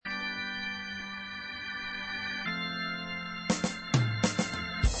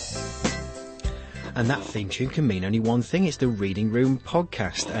And that theme tune can mean only one thing. It's the Reading Room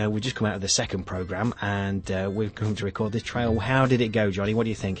podcast. We've just come out of the second programme and we've come to record this trail. How did it go, Johnny? What do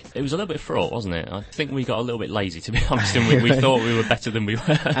you think? It was a little bit fraught, wasn't it? I think we got a little bit lazy, to be honest, and we thought we were better than we were.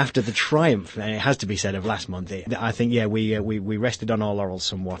 After the triumph, it has to be said, of last month, I think, we rested on our laurels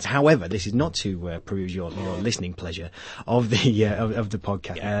somewhat. However, this is not to peruse your listening pleasure of the of the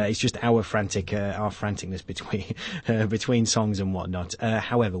podcast. It's just our franticness between songs and whatnot.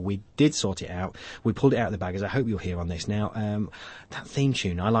 However, we did sort it out. We pulled it out of the bag, as I hope you'll hear on this. Now, that theme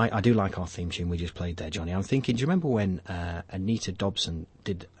tune, I do like our theme tune we just played there, Johnny. I'm thinking, do you remember when Anita Dobson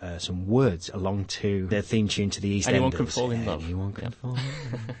did some words along to their theme tune to the EastEnders? Anyone Can Fall in Love. Anyone Can Fall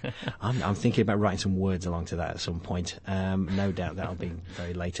in Love. I'm thinking about writing some words along to that at some point. No doubt that'll be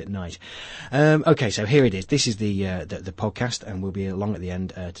very late at night. Okay, so here it is. This is the podcast, and we'll be along at the end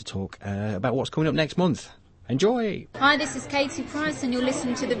to talk about what's coming up next month. Enjoy! Hi, this is Katie Price and you're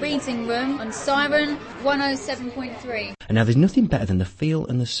listening to The Reading Room on Siren 107.3. And now there's nothing better than the feel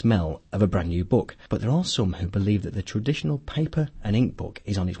and the smell of a brand new book, but there are some who believe that the traditional paper and ink book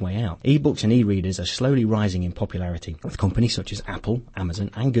is on its way out. E-books and e-readers are slowly rising in popularity, with companies such as Apple, Amazon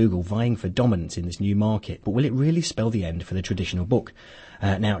and Google vying for dominance in this new market. But will it really spell the end for the traditional book?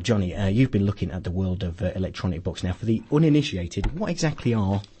 Now, Johnny, you've been looking at the world of electronic books. Now, for the uninitiated, what exactly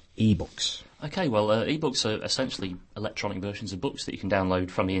are e-books? Okay, well, e-books are essentially electronic versions of books that you can download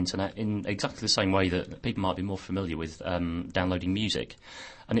from the internet in exactly the same way that people might be more familiar with downloading music.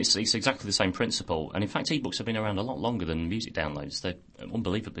 And it's exactly the same principle. And in fact, e-books have been around a lot longer than music downloads.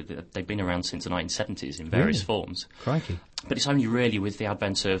 Unbelievably, they've been around since the 1970s in various forms. Crikey. But it's only really with the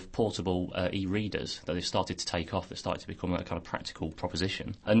advent of portable e-readers that they've started to take off. They've started to become a kind of practical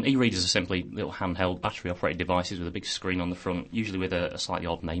proposition. And e-readers are simply little handheld battery-operated devices with a big screen on the front, usually with a slightly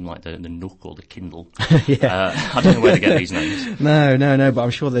odd name like the Nook or the Kindle. I don't know where they get these names. No, but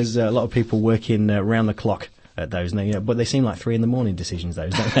I'm sure there's a lot of people working round the clock at those, but they seem like 3 a.m. decisions,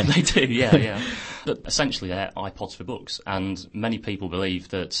 those, don't they? They do, yeah. But essentially, they're iPods for books, and many people believe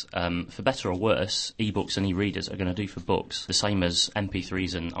that, for better or worse, e-books and e-readers are going to do for books the same as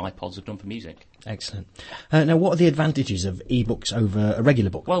MP3s and iPods have done for music. Excellent. Now, what are the advantages of e-books over a regular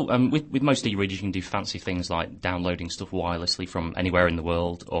book? Well, with most e-readers, you can do fancy things like downloading stuff wirelessly from anywhere in the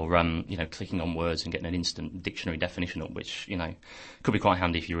world, or clicking on words and getting an instant dictionary definition up, which could be quite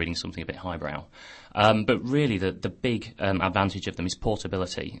handy if you're reading something a bit highbrow. But really, the big advantage of them is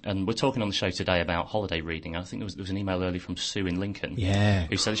portability. And we're talking on the show today about holiday reading. I think there was an email earlier from Sue in Lincoln,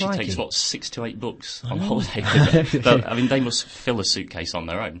 who said that she takes 6 to 8 books on holiday with her. But, they must fill a suitcase on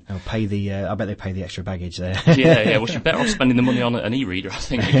their own. I bet they pay the extra baggage there. Yeah. Well, she's better off spending the money on an e-reader, I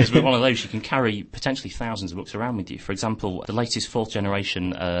think, because with one of those you can carry potentially thousands of books around with you. For example, the latest 4th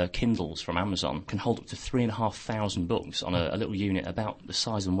generation Kindles from Amazon can hold up to 3,500 books on a little unit about the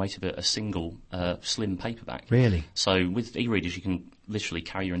size and weight of a single slim paperback. Really? So with e-readers you can literally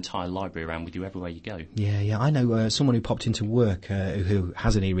carry your entire library around with you everywhere you go. Yeah. I know someone who popped into work who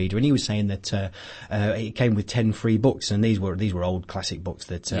has an e-reader, and he was saying that it came with 10 free books, and these were old classic books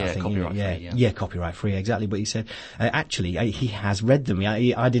that I think copyright free. Yeah, copyright free, exactly. But he said actually he has read them.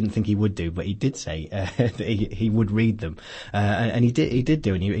 I didn't think he would do, but he did say that he would read them, and he did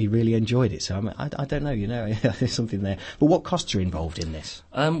do, and he really enjoyed it. So I don't know, there's something there. But what costs are involved in this?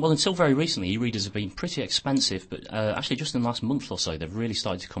 Well, until very recently, e-readers have been pretty expensive, but actually just in the last month or so, they've really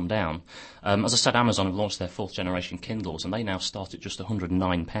started to come down. As I said, Amazon have launched their 4th generation Kindles, and they now start at just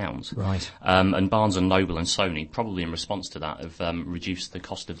 £109. Right. And Barnes & Noble and Sony, probably in response to that, have reduced the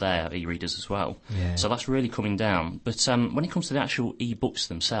cost of their e-readers as well. Yeah. So that's really coming down. But when it comes to the actual e-books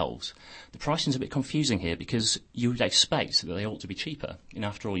themselves, the pricing's a bit confusing here, because you would expect that they ought to be cheaper.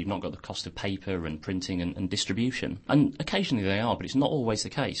 After all, you've not got the cost of paper and printing and distribution. And occasionally they are, but it's not always the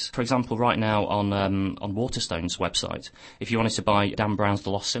case. For example, right now on Waterstone's website, if you wanted to buy Dan Brown's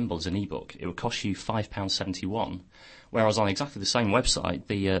The Lost Symbol as an e-book, it would cost you £5.71. Whereas on exactly the same website,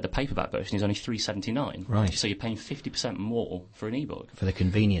 the paperback version is only $3.79. Right. So you're paying 50% more for an e-book. For the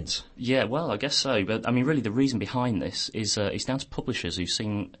convenience. Yeah, well, I guess so. But, really, the reason behind this is it's down to publishers who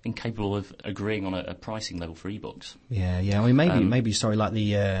seem incapable of agreeing on a pricing level for e-books. Yeah. Maybe like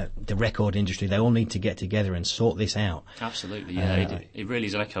the record industry, they all need to get together and sort this out. Absolutely, yeah. It really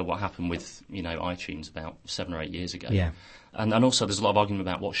is an echo of what happened with, iTunes about 7 or 8 years ago. Yeah. And also there's a lot of argument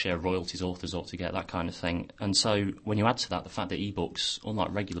about what share of royalties authors ought to get, that kind of thing. And so when you add to that the fact that ebooks,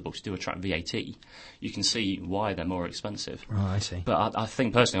 unlike regular books, do attract VAT, you can see why they're more expensive. Oh, I see. But I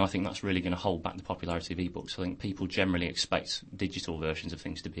think that's really going to hold back the popularity of ebooks. I think people generally expect digital versions of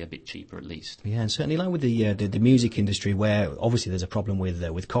things to be a bit cheaper at least. Yeah, and certainly like with the music industry, where obviously there's a problem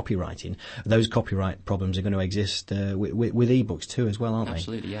with copywriting, those copyright problems are going to exist with ebooks too as well, aren't they?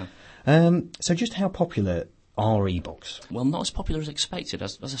 Absolutely, yeah. So just how popular are ebooks? Well, not as popular as expected.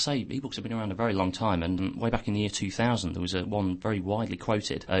 As I say, ebooks have been around a very long time, and way back in the year 2000, there was one very widely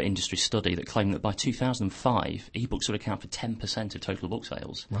quoted industry study that claimed that by 2005, ebooks would account for 10% of total book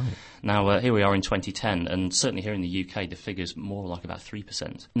sales. Right. Now, here we are in 2010, and certainly here in the UK, the figure's more like about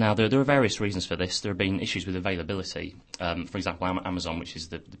 3%. Now, there are various reasons for this. There have been issues with availability. For example, Amazon, which is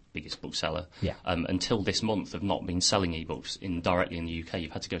the biggest bookseller, until this month have not been selling ebooks directly in the UK.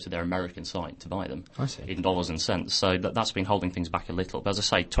 You've had to go to their American site to buy them. I see. In dollars and cents. So that's been holding things back a little. But as I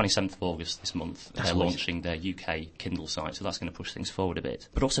say, 27th of August this month, they're launching their UK Kindle site, so that's going to push things forward a bit.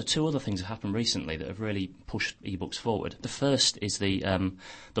 But also two other things have happened recently that have really pushed ebooks forward. The first is the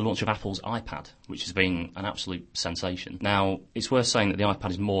launch of Apple's iPad, which has been an absolute sensation. Now, it's worth saying that the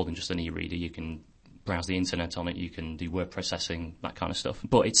iPad is more than just an e-reader. You can browse the internet on it, you can do word processing, that kind of stuff.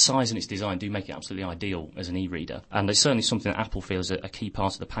 But its size and its design do make it absolutely ideal as an e-reader. And it's certainly something that Apple feels a key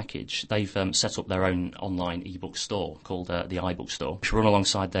part of the package. They've set up their own online e-book store called the iBook Store, which run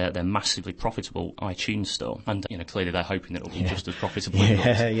alongside their massively profitable iTunes store. And clearly they're hoping that it'll be just as profitable.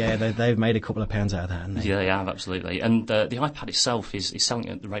 They've made a couple of pounds out of that, haven't they? Yeah, they have, absolutely. And the iPad itself is selling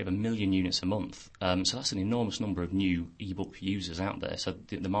at the rate of 1 million units a month. So that's an enormous number of new e-book users out there. So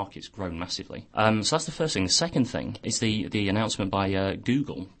the market's grown massively. So that's the first thing. The second thing is the announcement by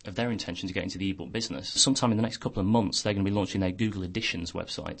Google of their intention to get into the ebook business. Sometime in the next couple of months, they're going to be launching their Google Editions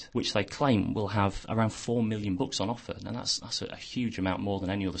website, which they claim will have around 4 million books on offer. Now, that's a huge amount more than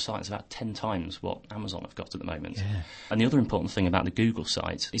any other site. It's about 10 times what Amazon have got at the moment. Yeah. And the other important thing about the Google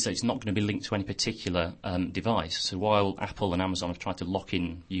site is that it's not going to be linked to any particular device. So while Apple and Amazon have tried to lock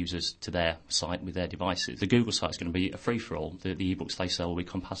in users to their site with their devices, the Google site is going to be a free-for-all. The ebooks they sell will be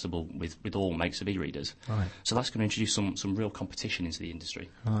compatible with all makes of e-readers. Right. So that's going to introduce some real competition into the industry.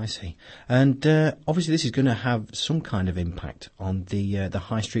 Oh, I see. And obviously this is going to have some kind of impact on the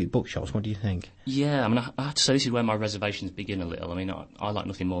high street bookshops. What do you think? Yeah, I mean, I have to say this is where my reservations begin a little. I mean, I like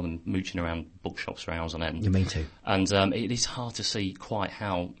nothing more than mooching around bookshops for hours on end. You mean too? And it is hard to see quite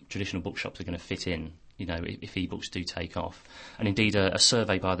how traditional bookshops are going to fit in, if ebooks do take off. And indeed, a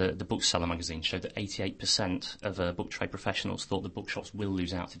survey by the Bookseller magazine showed that 88% of book trade professionals thought that bookshops will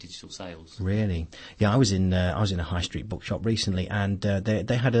lose out to digital sales. Really? Yeah, I was in a high street bookshop recently, and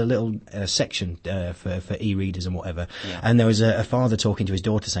they had a little section for e-readers and whatever. Yeah. And there was a father talking to his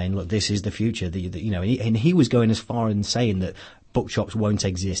daughter saying, "Look, this is the future." And he was going as far in saying that bookshops won't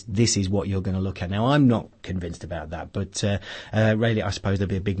exist. This is what you're going to look at. Now, I'm not convinced about that, but really, I suppose there'll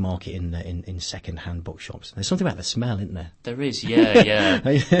be a big market in second-hand bookshops. There's something about the smell, isn't there? There is, yeah.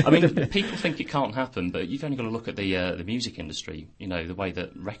 I mean, people think it can't happen, but you've only got to look at the music industry. The way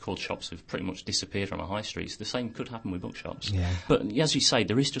that record shops have pretty much disappeared from our high streets. The same could happen with bookshops. Yeah. But as you say,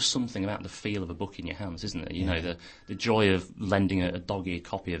 there is just something about the feel of a book in your hands, isn't there? You know, the joy of lending a dog-eared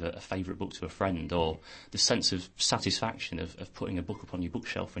copy of a favourite book to a friend, or the sense of satisfaction of putting a book up on your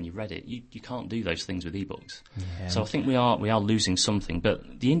bookshelf when you read it. You can't do those things with ebooks. Yeah. So I think we are losing something,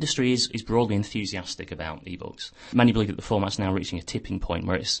 but the industry is broadly enthusiastic about ebooks. Many believe that the format's now reaching a tipping point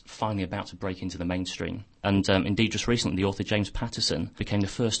where it's finally about to break into the mainstream. And indeed, just recently, the author James Patterson became the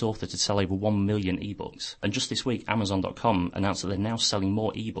first author to sell over 1 million ebooks. And just this week, Amazon.com announced that they're now selling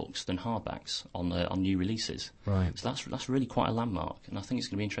more ebooks than hardbacks on new releases. Right. So that's really quite a landmark. And I think it's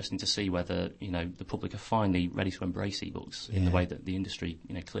going to be interesting to see whether the public are finally ready to embrace ebooks in the way that the industry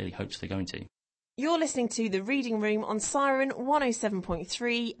clearly hopes they're going to. You're listening to The Reading Room on Siren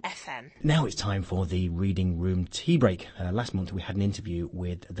 107.3 FM. Now it's time for the Reading Room tea break. Last month we had an interview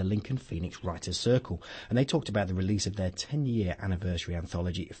with the Lincoln Phoenix Writers Circle, and they talked about the release of their 10-year anniversary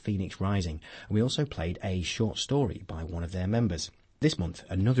anthology, Phoenix Rising. And we also played a short story by one of their members. This month,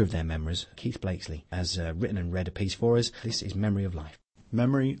 another of their members, Keith Blakesley, has written and read a piece for us. This is Memory of Life.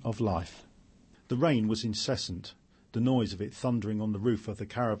 Memory of Life. The rain was incessant, the noise of it thundering on the roof of the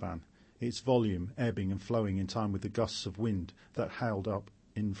caravan, its volume ebbing and flowing in time with the gusts of wind that howled up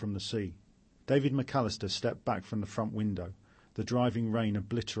in from the sea. David McAllister stepped back from the front window, the driving rain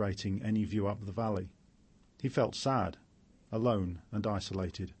obliterating any view up the valley. He felt sad, alone and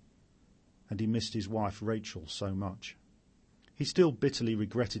isolated, and he missed his wife Rachel so much. He still bitterly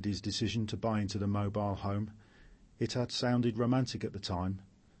regretted his decision to buy into the mobile home. It had sounded romantic at the time,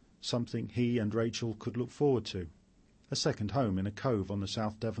 something he and Rachel could look forward to. a second home in a cove on the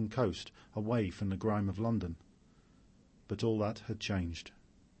South Devon coast, away from the grime of London. But all that had changed.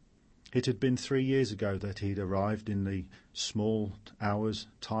 It had been 3 years ago that he'd arrived in the small hours,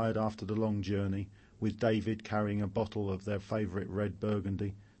 tired after the long journey, with David carrying a bottle of their favourite red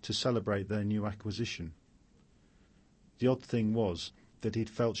Burgundy to celebrate their new acquisition. The odd thing was that he'd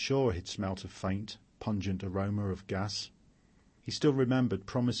felt sure he'd smelt a faint, pungent aroma of gas. He still remembered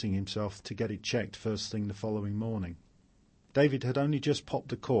promising himself to get it checked first thing the following morning. David had only just popped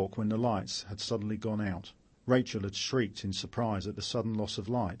the cork when the lights had suddenly gone out. Rachel had shrieked in surprise at the sudden loss of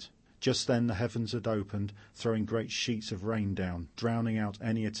light. Just then the heavens had opened, throwing great sheets of rain down, drowning out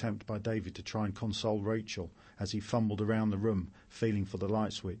any attempt by David to try and console Rachel as he fumbled around the room, feeling for the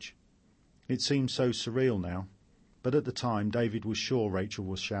light switch. It seemed so surreal now, but at the time David was sure Rachel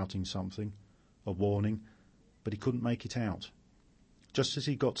was shouting something, a warning, but he couldn't make it out. Just as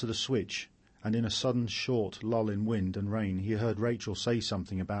he got to the switch, and in a sudden short lull in wind and rain, he heard Rachel say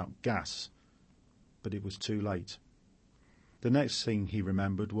something about gas, but it was too late. The next thing he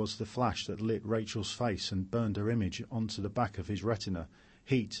remembered was the flash that lit Rachel's face and burned her image onto the back of his retina,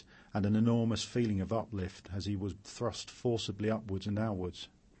 heat and an enormous feeling of uplift as he was thrust forcibly upwards and outwards.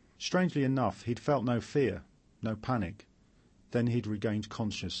 Strangely enough, he'd felt no fear, no panic. Then he'd regained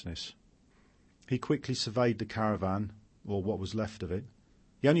consciousness. He quickly surveyed the caravan, or what was left of it.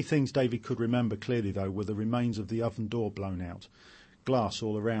 The only things David could remember clearly, though, were the remains of the oven door blown out, glass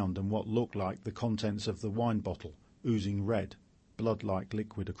all around, and what looked like the contents of the wine bottle, oozing red, blood-like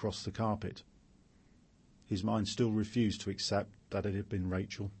liquid across the carpet. His mind still refused to accept that it had been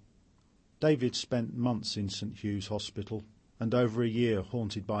Rachel. David spent months in St. Hugh's Hospital, and over a year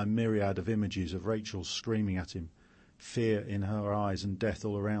haunted by a myriad of images of Rachel screaming at him, fear in her eyes and death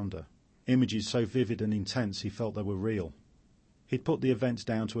all around her. Images so vivid and intense he felt they were real. He'd put the events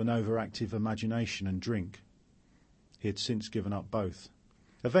down to an overactive imagination and drink. He had since given up both.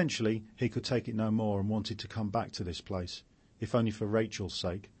 Eventually he could take it no more and wanted to come back to this place, if only for Rachel's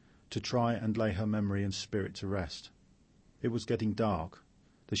sake, to try and lay her memory and spirit to rest. It was getting dark,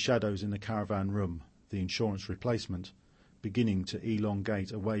 the shadows in the caravan room, the insurance replacement, beginning to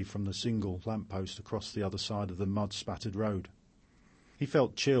elongate away from the single lamp-post across the other side of the mud-spattered road. He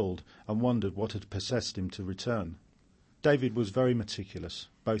felt chilled and wondered what had possessed him to return. David was very meticulous,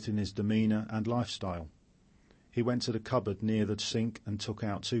 both in his demeanour and lifestyle. He went to the cupboard near the sink and took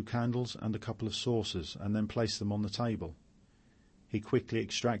out 2 candles and a couple of saucers and then placed them on the table. He quickly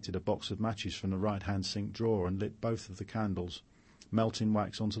extracted a box of matches from the right-hand sink drawer and lit both of the candles, melting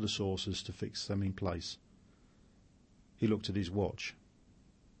wax onto the saucers to fix them in place. He looked at his watch.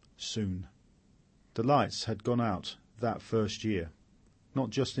 Soon. The lights had gone out that first year, not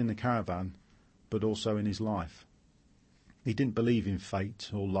just in the caravan, but also in his life. He didn't believe in fate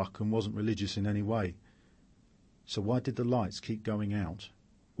or luck and wasn't religious in any way. So why did the lights keep going out?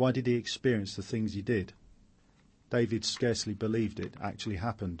 Why did he experience the things he did? David scarcely believed it actually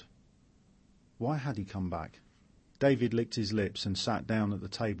happened. Why had he come back? David licked his lips and sat down at the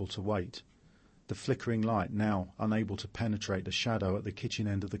table to wait, the flickering light now unable to penetrate the shadow at the kitchen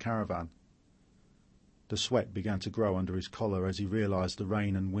end of the caravan. The sweat began to grow under his collar as he realised the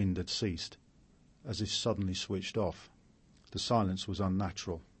rain and wind had ceased, as if suddenly switched off. The silence was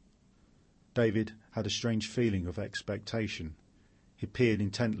unnatural. David had a strange feeling of expectation. He peered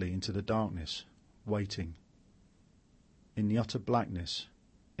intently into the darkness, waiting. In the utter blackness,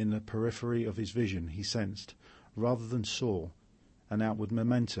 in the periphery of his vision, he sensed, rather than saw, an outward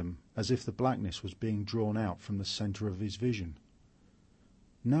momentum, as if the blackness was being drawn out from the centre of his vision.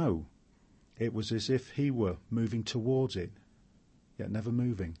 No, it was as if he were moving towards it, yet never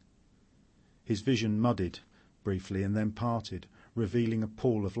moving. His vision muddied briefly and then parted, revealing a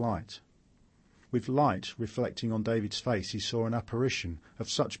pool of light. With light reflecting on David's face, he saw an apparition of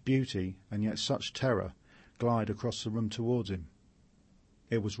such beauty and yet such terror glide across the room towards him.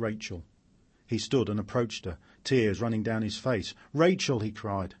 It was Rachel. He stood and approached her, tears running down his face. "Rachel!" he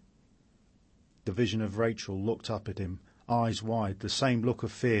cried. The vision of Rachel looked up at him, eyes wide, the same look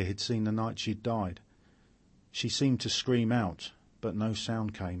of fear he'd seen the night she'd died. She seemed to scream out, but no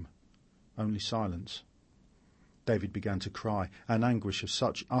sound came, only silence. David began to cry, an anguish of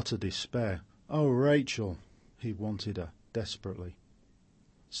such utter despair. "Oh, Rachel!" He wanted her, desperately.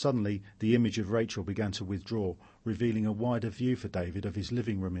 Suddenly the image of Rachel began to withdraw, revealing a wider view for David of his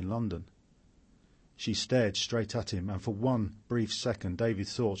living room in London. She stared straight at him, and for one brief second David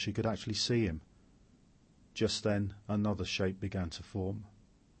thought she could actually see him. Just then another shape began to form.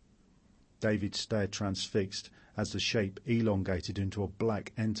 David stared transfixed as the shape elongated into a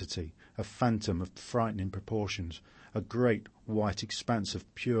black entity, a phantom of frightening proportions. A great white expanse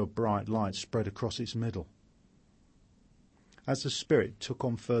of pure bright light spread across its middle. As the spirit took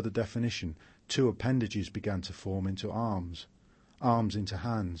on further definition, 2 appendages began to form into arms, arms into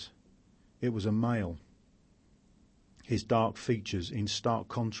hands. It was a male. His dark features in stark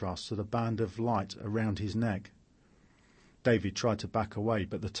contrast to the band of light around his neck. David tried to back away,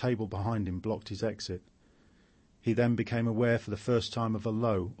 but the table behind him blocked his exit. He then became aware for the first time of a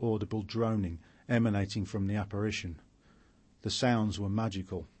low, audible droning emanating from the apparition. The sounds were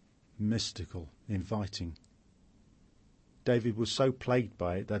magical, mystical, inviting. David was so plagued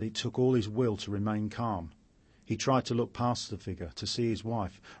by it that it took all his will to remain calm. He tried to look past the figure, to see his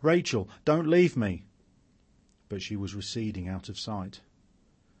wife. "Rachel, don't leave me!" But she was receding out of sight.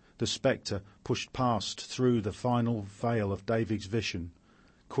 The spectre pushed past through the final veil of David's vision,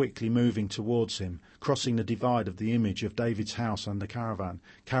 quickly moving towards him, crossing the divide of the image of David's house and the caravan,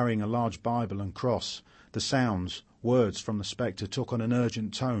 carrying a large Bible and cross. The sounds, words from the spectre, took on an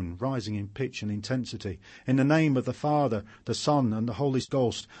urgent tone, rising in pitch and intensity. "In the name of the Father, the Son, and the Holy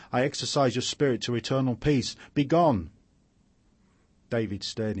Ghost, I exorcise your spirit to eternal peace. Be gone!" David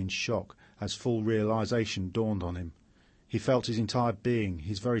stared in shock as full realization dawned on him. He felt his entire being,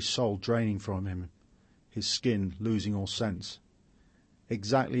 his very soul, draining from him, his skin losing all sense.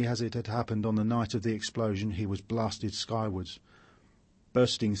 Exactly as it had happened on the night of the explosion, he was blasted skywards,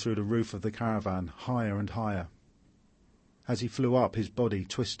 bursting through the roof of the caravan, higher and higher. As he flew up, his body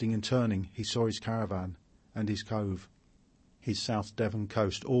twisting and turning, he saw his caravan and his cove, his South Devon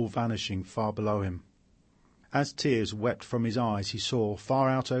coast, all vanishing far below him. As tears wept from his eyes, he saw, far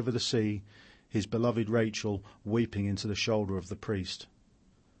out over the sea, his beloved Rachel weeping into the shoulder of the priest.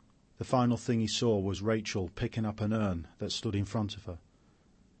 The final thing he saw was Rachel picking up an urn that stood in front of her.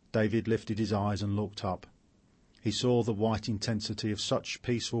 David lifted his eyes and looked up. He saw the white intensity of such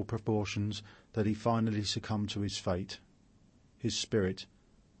peaceful proportions that he finally succumbed to his fate. His spirit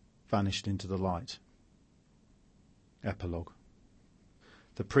vanished into the light. Epilogue.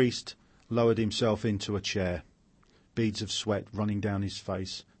 The priest lowered himself into a chair, beads of sweat running down his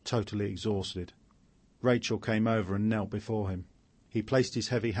face, totally exhausted. Rachel came over and knelt before him. He placed his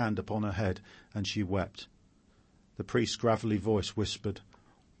heavy hand upon her head, and she wept. The priest's gravelly voice whispered,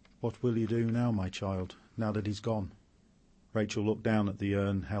 "What will you do now, my child, now that he's gone?" Rachel looked down at the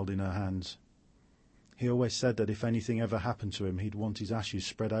urn held in her hands. "He always said that if anything ever happened to him, he'd want his ashes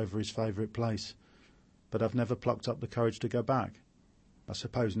spread over his favourite place. But I've never plucked up the courage to go back. I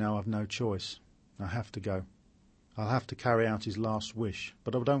suppose now I've no choice. I have to go. I'll have to carry out his last wish,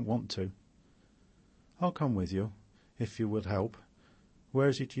 but I don't want to. I'll come with you, if you would help. Where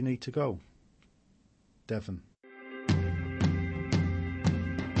is it you need to go?" Devon.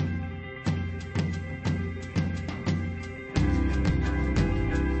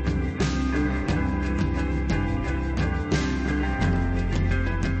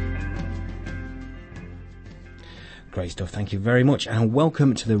 Great stuff, thank you very much, and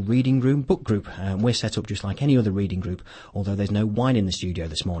welcome to the Reading Room Book Group. We're set up just like any other reading group, although there's no wine in the studio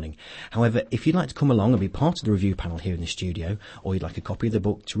this morning. However, if you'd like to come along and be part of the review panel here in the studio, or you'd like a copy of the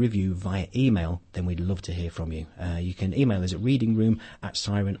book to review via email, then we'd love to hear from you. You can email us at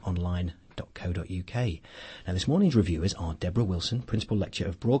readingroom@sirenonline.co.uk. Now, this morning's reviewers are Deborah Wilson, Principal Lecturer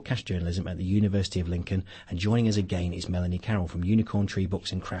of Broadcast Journalism at the University of Lincoln, and joining us again is Melanie Carroll from Unicorn Tree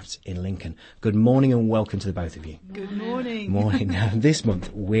Books and Crafts in Lincoln. Good morning and welcome to the both of you. Good morning. Morning. Now, this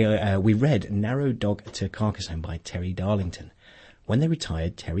month we read Narrow Dog to Carcassonne by Terry Darlington. When they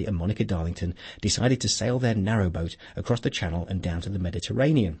retired, Terry and Monica Darlington decided to sail their narrowboat across the Channel and down to the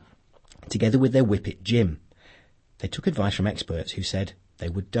Mediterranean, together with their whippet Jim. They took advice from experts who said they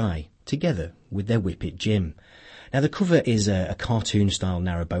would die together with their whippet Jim. Now, the cover is a cartoon-style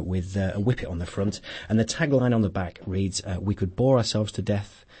narrowboat with a whippet on the front, and the tagline on the back reads, "We could bore ourselves to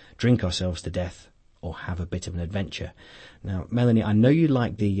death, drink ourselves to death, or have a bit of an adventure." Now, Melanie, I know you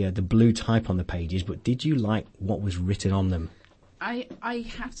like the blue type on the pages, but did you like what was written on them? I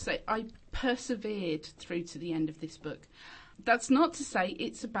have to say, I persevered through to the end of this book. That's not to say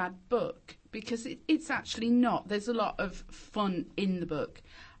it's a bad book, because it's actually not. There's a lot of fun in the book,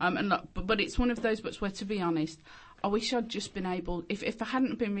 but it's one of those books where, to be honest, I wish I'd just been able, if I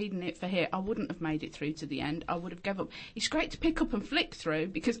hadn't been reading it for here, I wouldn't have made it through to the end. I would have given up. It's great to pick up and flick through,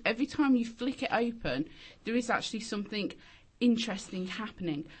 because every time you flick it open, there is actually something interesting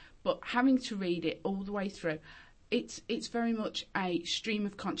happening. But having to read it all the way through, it's very much a stream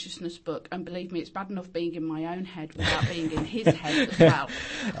of consciousness book, and believe me, it's bad enough being in my own head without being in his head as well.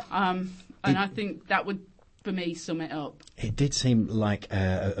 And I think that would for me, sum it up. It did seem like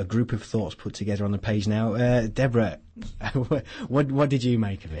a group of thoughts put together on the page now. Deborah, what did you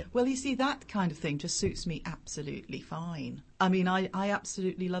make of it? Well, you see, that kind of thing just suits me absolutely fine. I mean, I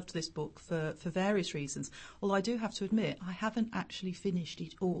absolutely loved this book for various reasons, although I do have to admit I haven't actually finished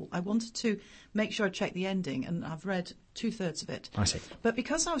it all. I wanted to make sure I checked the ending, and I've read 2/3 of it. I see. But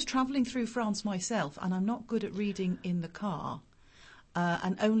because I was travelling through France myself, and I'm not good at reading in the car,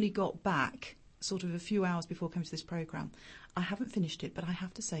 and only got back sort of a few hours before coming to this programme, I haven't finished it, but I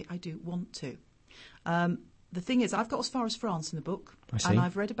have to say I do want to. The thing is, I've got as far as France in the book, and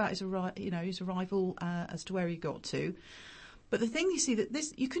I've read about his arrival as to where he got to. But the thing, you see, that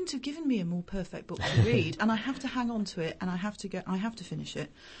this, you couldn't have given me a more perfect book to read, and I have to hang on to it, and I have to finish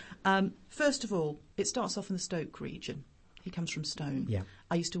it. First of all, it starts off in the Stoke region. He comes from Stone. Yeah.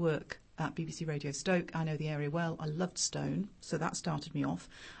 I used to work at BBC Radio Stoke. I know the area well. I loved Stone, so that started me off.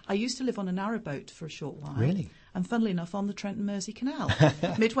 I used to live on a narrowboat for a short while. Really? And funnily enough, on the Trent and Mersey Canal,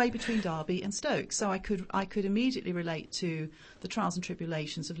 midway between Derby and Stoke. So I could immediately relate to the trials and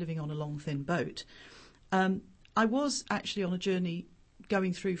tribulations of living on a long, thin boat. I was actually on a journey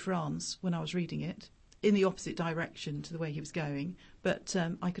going through France when I was reading it, in the opposite direction to the way he was going. But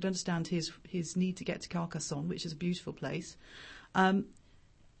I could understand his need to get to Carcassonne, which is a beautiful place.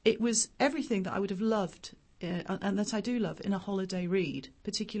 It was everything that I would have loved, and that I do love, in a holiday read,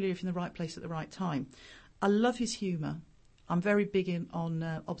 particularly if in the right place at the right time. I love his humour. I'm very big on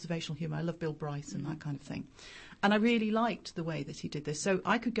observational humour. I love Bill Bryce and that kind of thing. And I really liked the way that he did this. So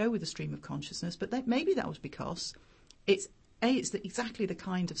I could go with a stream of consciousness, but maybe that was because it's exactly the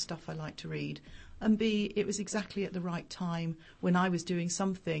kind of stuff I like to read, and B, it was exactly at the right time when I was doing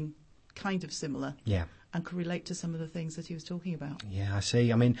something kind of similar. Yeah. And could relate to some of the things that he was talking about. Yeah, I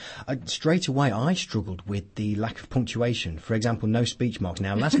see. I mean, straight away I struggled with the lack of punctuation. For example, no speech marks.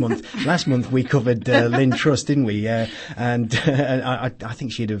 Now, last month we covered Lynn Truss, didn't we? And I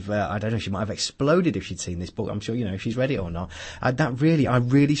think she'd have, I don't know, she might have exploded if she'd seen this book. I'm sure, if she's read it or not. I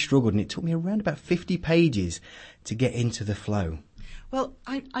really struggled, and it took me around about 50 pages to get into the flow. Well,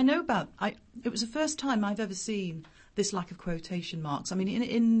 I know it was the first time I've ever seen this lack of quotation marks. I mean,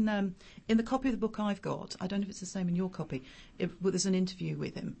 in the copy of the book I've got, I don't know if it's the same in your copy, there's an interview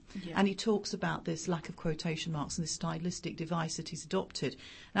with him, and he talks about this lack of quotation marks and this stylistic device that he's adopted.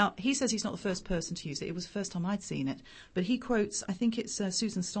 Now, he says he's not the first person to use it. It was the first time I'd seen it. But he quotes, I think it's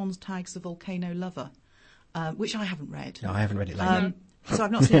Susan Sontag's The Volcano Lover, which I haven't read. No, I haven't read it lately. So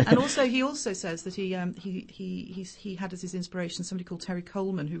I've not seen it. And also, he also says that he had as his inspiration somebody called Terry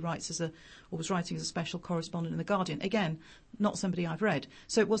Coleman, who was writing as a special correspondent in The Guardian. Again, not somebody I've read.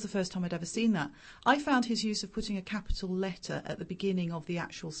 So it was the first time I'd ever seen that. I found his use of putting a capital letter at the beginning of the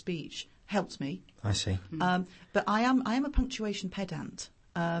actual speech helped me. I see. But I am a punctuation pedant.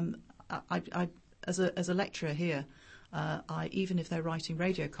 I as a lecturer here, even if they're writing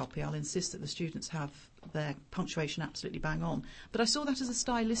radio copy, I'll insist that the students have their punctuation absolutely bang on. But I saw that as a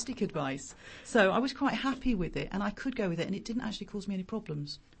stylistic advice. So I was quite happy with it, and I could go with it, and it didn't actually cause me any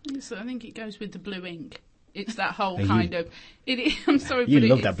problems. So I think it goes with the blue ink. It's that whole kind of... I'm sorry, you but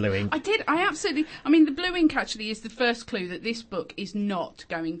love that blue ink. I did. I absolutely... I mean, the blue ink actually is the first clue that this book is not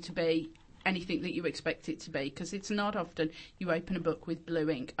going to be anything that you expect it to be, because it's not often you open a book with blue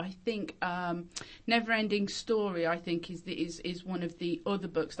ink. I think Never Ending Story, I think, is one of the other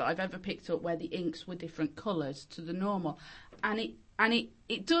books that I've ever picked up where the inks were different colours to the normal, and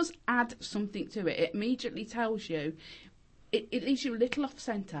it does add something to it. It immediately tells you, it leaves you a little off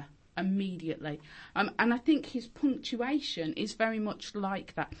centre immediately, and I think his punctuation is very much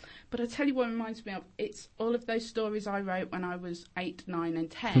like that. But I tell you what it reminds me of, it's all of those stories I wrote when I was 8, 9 and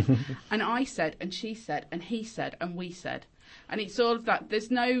 10 and I said and she said and he said and we said, and it's all of that.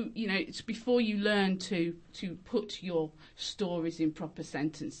 There's no, it's before you learn to put your stories in proper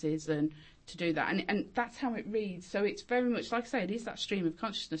sentences and to do that, and that's how it reads. So it's very much, like I say, it is that stream of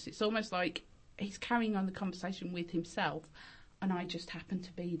consciousness. It's almost like he's carrying on the conversation with himself, and I just happen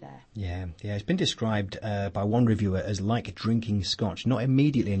to be there. Yeah. It's been described by one reviewer as like drinking scotch. Not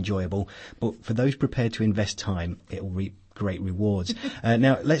immediately enjoyable, but for those prepared to invest time, it will reap great rewards.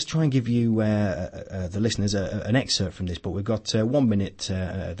 Now, let's try and give you, the listeners, an excerpt from this book. We've got 1 minute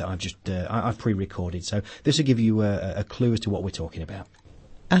that I've pre-recorded, so this will give you a clue as to what we're talking about.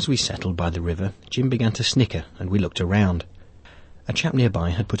 As we settled by the river, Jim began to snicker, and we looked around. A chap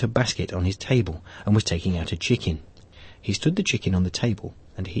nearby had put a basket on his table and was taking out a chicken. He stood the chicken on the table,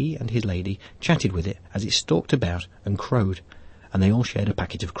 and he and his lady chatted with it as it stalked about and crowed, and they all shared a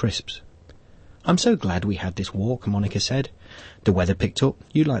packet of crisps. "I'm so glad we had this walk," Monica said. "The weather picked up,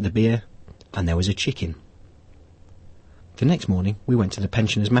 you liked the beer, and there was a chicken." The next morning we went to the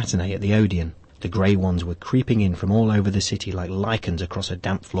pensioners' matinee at the Odeon. The grey ones were creeping in from all over the city like lichens across a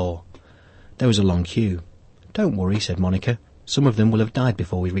damp floor. There was a long queue. "Don't worry," said Monica. "Some of them will have died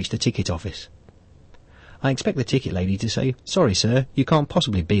before we reach the ticket office." I expect the ticket lady to say, "Sorry, sir, you can't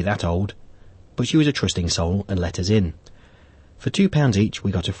possibly be that old." But she was a trusting soul and let us in. For £2 each,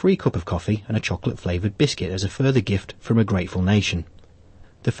 we got a free cup of coffee and a chocolate-flavoured biscuit as a further gift from a grateful nation.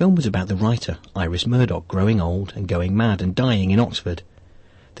 The film was about the writer, Iris Murdoch, growing old and going mad and dying in Oxford.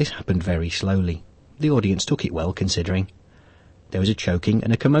 This happened very slowly. The audience took it well, considering. There was a choking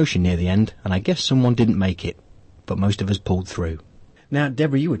and a commotion near the end, and I guess someone didn't make it, but most of us pulled through. Now,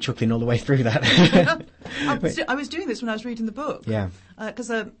 Deborah, you were chuckling all the way through that. I was doing this when I was reading the book. Yeah.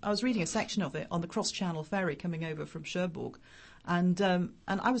 Because I was reading a section of it on the cross-channel ferry coming over from Cherbourg, and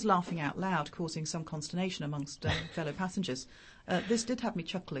I was laughing out loud, causing some consternation amongst fellow passengers. This did have me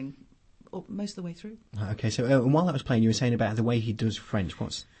chuckling most of the way through. Okay, so while that was playing, you were saying about the way he does French.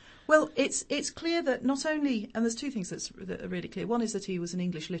 Well, it's clear that not only, and there's two things that are really clear. One is that he was an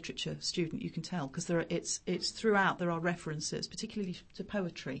English literature student. You can tell because it's throughout there are references, particularly to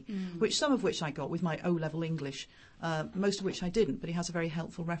poetry, some of which I got with my O-level English, most of which I didn't. But he has a very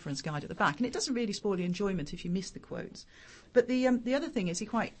helpful reference guide at the back, and it doesn't really spoil the enjoyment if you miss the quotes. But the other thing is he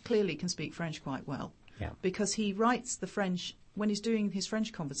quite clearly can speak French quite well, because he writes the French when he's doing his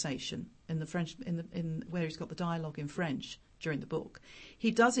French conversation in the French in where he's got the dialogue in French. During the book,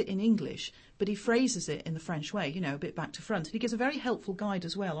 he does it in English, but he phrases it in the French way, a bit back to front. And he gives a very helpful guide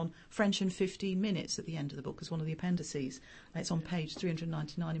as well on French in 15 minutes at the end of the book as one of the appendices. It's on page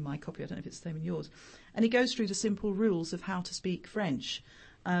 399 in my copy. I don't know if it's the same in yours. And he goes through the simple rules of how to speak French.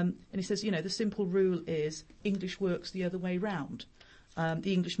 And he says, the simple rule is English works the other way round.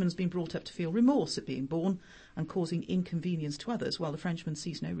 The Englishman's been brought up to feel remorse at being born and causing inconvenience to others, while the Frenchman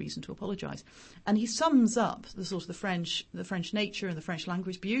sees no reason to apologise. And he sums up the sort of the French nature and the French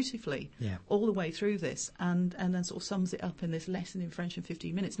language beautifully all the way through this, and then sort of sums it up in this lesson in French in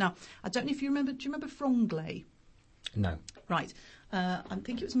 15 minutes. Now, I don't know if you remember. Do you remember Franglais? No. Right. I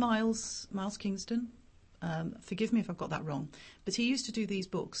think it was Miles Kingston. Forgive me if I've got that wrong. But he used to do these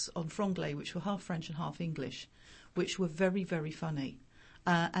books on Franglais, which were half French and half English, which were very, very funny.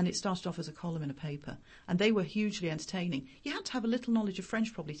 And it started off as a column in a paper, and they were hugely entertaining. You had to have a little knowledge of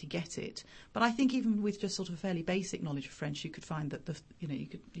French probably to get it, but I think even with just sort of a fairly basic knowledge of French, you could find that you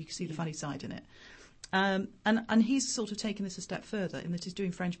could see the funny side in it. And he's sort of taken this a step further in that he's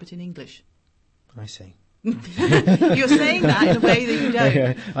doing French but in English. I see. You're saying that in a way that you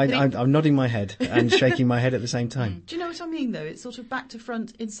don't. I'm nodding my head and shaking my head at the same time. Do you know what I mean, though? It's sort of back to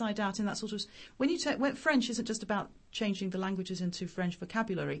front, inside out, in that sort of... When French isn't just about changing the languages into French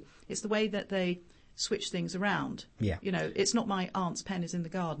vocabulary. It's the way that they switch things around. Yeah. It's not my aunt's pen is in the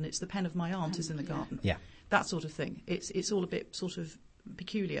garden. It's the pen of my aunt is in the garden. Yeah. That sort of thing. It's all a bit sort of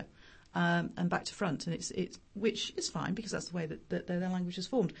peculiar. And back to front. And it's which is fine because that's the way that their language is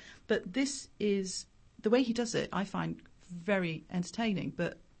formed. But this is... The way he does it, I find very entertaining,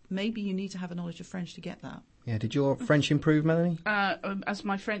 but maybe you need to have a knowledge of French to get that. Yeah, did your French improve, Melanie? As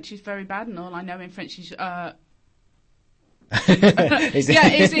my French is very bad and all I know in French is...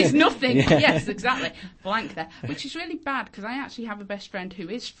 it's nothing. Yeah. Yes, exactly. Blank there. Which is really bad because I actually have a best friend who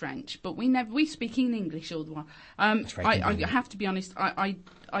is French, but we speak in English all the while. I have to be honest, I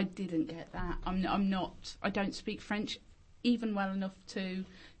didn't get that. I don't speak French even well enough to...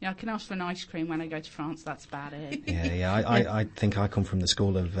 I can ask for an ice cream when I go to France. That's about it. I think I come from the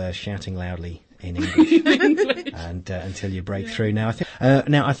school of shouting loudly in English, and until you break through. Now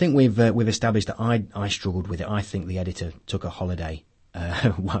I think we've established that I struggled with it. I think the editor took a holiday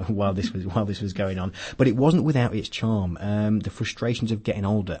while this was going on, but it wasn't without its charm. The frustrations of getting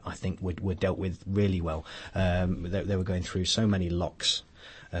older, I think, were dealt with really well. They were going through so many locks.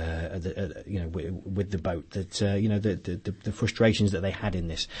 With the boat, that the frustrations that they had in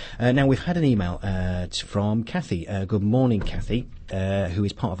this. Now we've had an email from Kathy. Good morning, Kathy, who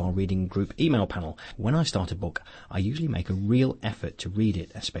is part of our reading group email panel. When I start a book, I usually make a real effort to read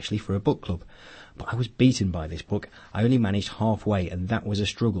it, especially for a book club. But I was beaten by this book. I only managed halfway, and that was a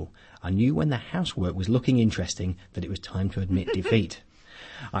struggle. I knew when the housework was looking interesting that it was time to admit defeat.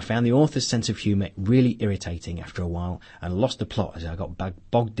 I found the author's sense of humour really irritating after a while and lost the plot as I got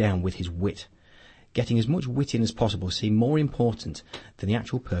bogged down with his wit. Getting as much wit in as possible seemed more important than the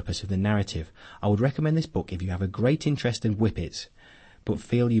actual purpose of the narrative. I would recommend this book if you have a great interest in whippets, but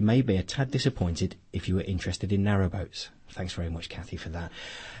feel you may be a tad disappointed if you were interested in narrowboats. Thanks very much, Kathy, for that.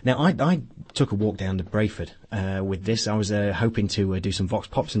 Now, I took a walk down to Brayford with this. I was hoping to do some vox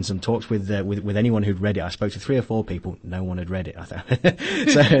pops and some talks with anyone who'd read it. I spoke to 3 or 4 people. No one had read it, I thought.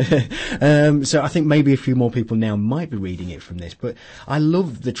 So I think maybe a few more people now might be reading it from this. But I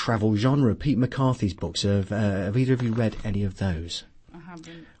love the travel genre. Pete McCarthy's books. Have either of you read any of those? I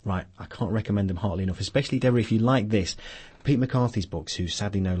haven't. Right, I can't recommend them heartily enough, especially, Deborah, if you like this. Pete McCarthy's books, who's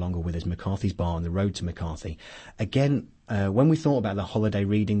sadly no longer with us, McCarthy's Bar and The Road to McCarthy. Again, when we thought about the holiday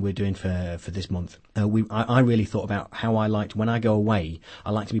reading we're doing for this month, I really thought about how I liked, when I go away,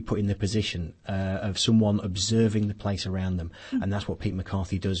 I like to be put in the position of someone observing the place around them. And that's what Pete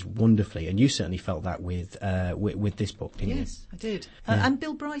McCarthy does wonderfully. And you certainly felt that with this book, didn't you? Yes, I did. And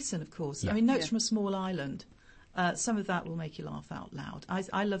Bill Bryson, of course. Yeah. I mean, Notes from a Small Island. Some of that will make you laugh out loud.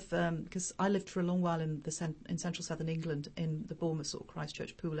 I love, because I lived for a long while in central southern England, in the Bournemouth sort of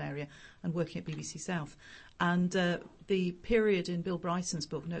Christchurch Pool area, and working at BBC South. And the period in Bill Bryson's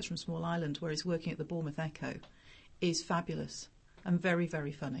book, Notes from a Small Island, where he's working at the Bournemouth Echo, is fabulous and very,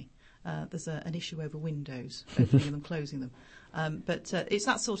 very funny. There's an issue over windows, opening them and closing them. But it's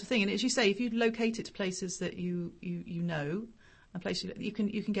that sort of thing. And as you say, if you locate it to places that you know, and places you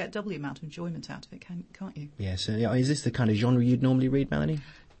can get double the amount of enjoyment out of it, can't you? Yes. Is this the kind of genre you'd normally read, Melanie?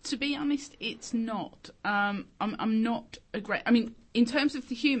 To be honest, it's not. I'm not a great... I mean, in terms of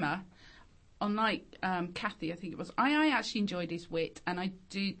the humour, unlike Kathy, I think it was, I actually enjoyed his wit, and I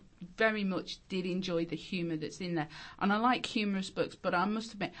very much did enjoy the humour that's in there. And I like humorous books, but I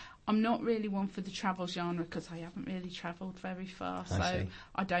must admit, I'm not really one for the travel genre because I haven't really travelled very far. So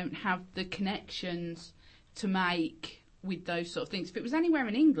I don't have the connections to make with those sort of things. If it was anywhere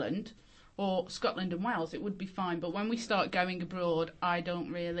in England or Scotland and Wales, it would be fine. But when we start going abroad, I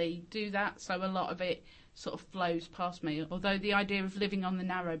don't really do that. So a lot of it sort of flows past me. Although the idea of living on the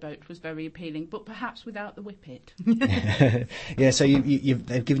narrowboat was very appealing, but perhaps without the whippet. Yeah. So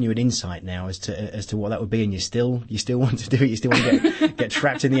they've given you an insight now as to what that would be, and you still want to do it. You still want to get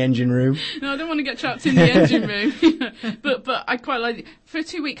trapped in the engine room. No, I don't want to get trapped in the engine room. But I quite like it. For a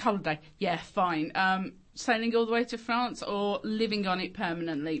 2-week holiday. Yeah, fine. Sailing all the way to France or living on it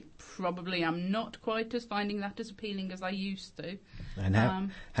permanently, probably I'm not quite as finding that as appealing as I used to. And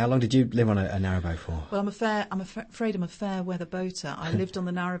how long did you live on a narrowboat for? Well, I'm afraid I'm a fair weather boater. I lived on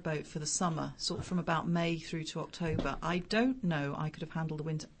the narrowboat for the summer, sort of from about May through to October. I don't know I could have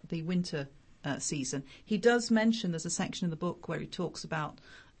handled the winter season. He does mention, there's a section in the book where he talks about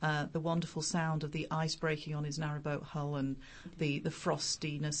the wonderful sound of the ice breaking on his narrowboat hull, and the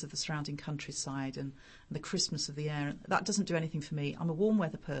frostiness of the surrounding countryside, and the crispness of the air. That doesn't do anything for me. I'm a warm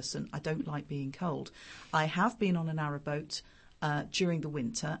weather person. I don't like being cold. I have been on a narrowboat during the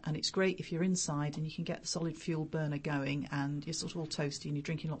winter, and it's great if you're inside and you can get the solid fuel burner going and you're sort of all toasty and you're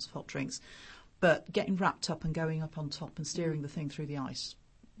drinking lots of hot drinks. But getting wrapped up and going up on top and steering the thing through the ice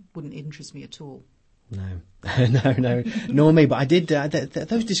wouldn't interest me at all. No, nor me. But I did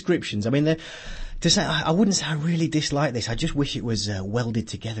those descriptions. I mean, to say I wouldn't say I really dislike this. I just wish it was welded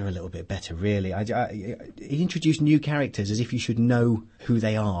together a little bit better. Really, he introduced new characters as if you should know who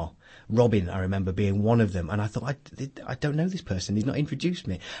they are. Robin, I remember being one of them, and I thought I don't know this person. He's not introduced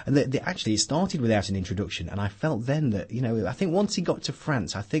me. And actually, it started without an introduction, and I felt then that I think once he got to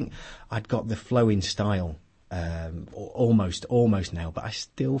France, I think I'd got the flowing style almost now, but I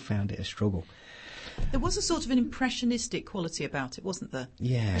still found it a struggle. There was a sort of an impressionistic quality about it, wasn't there?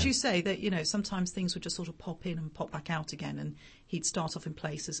 Yeah. As you say, that sometimes things would just sort of pop in and pop back out again, and he'd start off in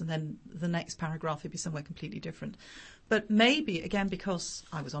places, and then the next paragraph would be somewhere completely different. But maybe, again, because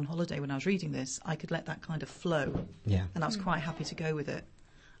I was on holiday when I was reading this, I could let that kind of flow. Yeah. And I was quite happy to go with it.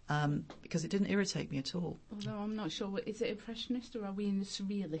 Because it didn't irritate me at all. Although I'm not sure, is it impressionist or are we in the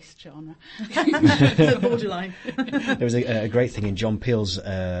surrealist genre? Borderline. There was a great thing in John Peel's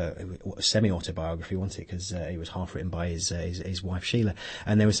semi-autobiography, wasn't it? Because it was half written by his wife Sheila,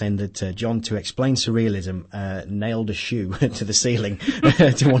 and they were saying that John, to explain surrealism, nailed a shoe to the ceiling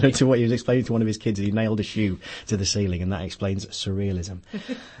to what he was explaining to one of his kids. He nailed a shoe to the ceiling, and that explains surrealism.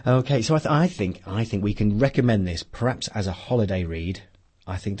 Okay, so I think we can recommend this perhaps as a holiday read.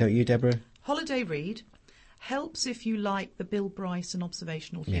 I think, don't you, Deborah? Holiday read. Helps if you like the Bill Bryson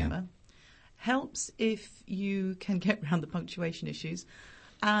observational humour. Helps if you can get around the punctuation issues.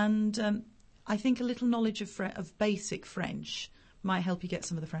 And I think a little knowledge of basic French might help you get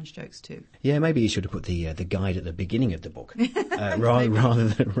some of the French jokes too. Yeah, maybe you should have put the guide at the beginning of the book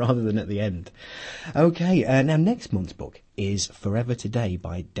rather than at the end. Okay, now next month's book is Forever Today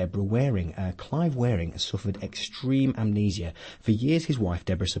by Deborah Waring. Clive Waring suffered extreme amnesia. For years his wife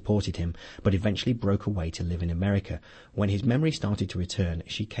Deborah supported him, but eventually broke away to live in America. When his memory started to return,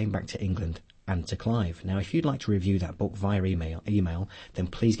 she came back to England and to Clive. Now, if you'd like to review that book via email, then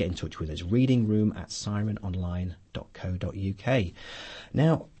please get in touch with us. readingroom@sirenonline.co.uk.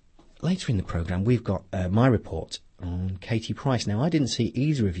 Now, later in the programme, we've got my report on Katie Price. Now, I didn't see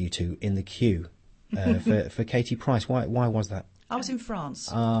either of you two in the queue for Katie Price. Why was that? I was in France.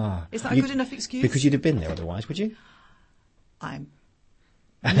 Is that a You- good enough excuse? Because you'd have been there otherwise, would you? I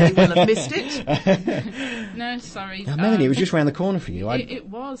may well have missed it. No, sorry. Now, Melanie, it was just round the corner for you. It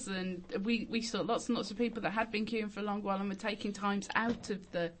was, and we saw lots and lots of people that had been queuing for a long while and were taking times out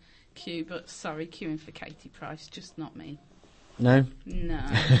of the queue, but sorry, queuing for Katie Price, just not me. No? No.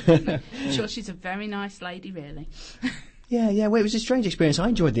 I'm sure she's a very nice lady, really. Yeah. Well, it was a strange experience. I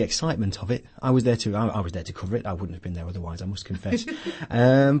enjoyed the excitement of it. I was there to cover it. I wouldn't have been there otherwise, I must confess.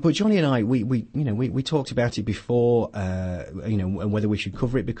 But Johnny and I, we talked about it before, and whether we should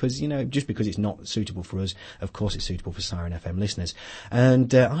cover it because, just because it's not suitable for us, of course it's suitable for Siren FM listeners.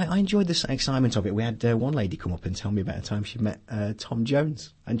 And I enjoyed the excitement of it. We had one lady come up and tell me about a time she met Tom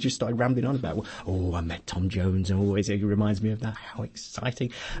Jones and just started rambling on about, I met Tom Jones, and it reminds me of that. How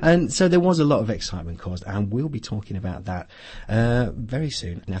exciting. And so there was a lot of excitement caused, and we'll be talking about that very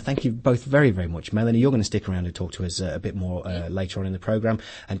soon. Now, thank you both very, very much. Melanie, you're going to stick around and talk to us a bit more later on in the programme.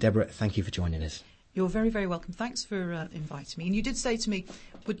 And Deborah, thank you for joining us. You're very, very welcome. Thanks for inviting me. And you did say to me,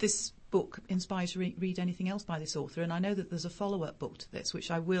 would this book inspire you to read anything else by this author? And I know that there's a follow-up book to this, which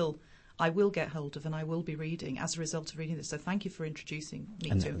I will get hold of and I will be reading as a result of reading this. So thank you for introducing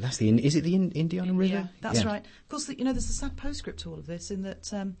me And to. that's is it the Indiana River? Yeah, that's right. Of course, there's a sad postscript to all of this in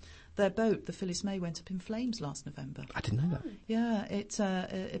that their boat, the Phyllis May, went up in flames last November. I didn't know that. Yeah,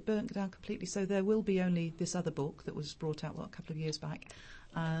 it burnt down completely. So there will be only this other book that was brought out a couple of years back,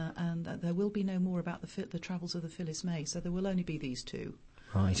 and there will be no more about the travels of the Phyllis May. So there will only be these two.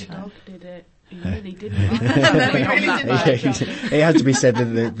 Right. The dog did it. He really didn't. It has to be said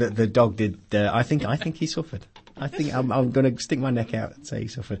that the dog did. I think he suffered. I think I'm going to stick my neck out and say he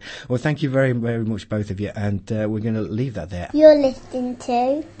suffered. Well, thank you very, very much, both of you, and we're going to leave that there. You're listening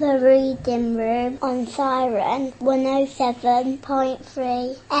to The Reading Room on Siren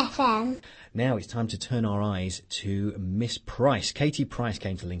 107.3 FM. Now it's time to turn our eyes to Miss Price. Katie Price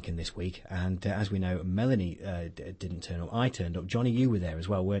came to Lincoln this week, and as we know, Melanie didn't turn up. I turned up. Johnny, you were there as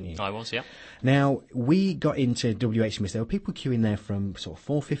well, weren't you? I was, yeah. Now, we got into WH Smith. There were people queuing there from sort of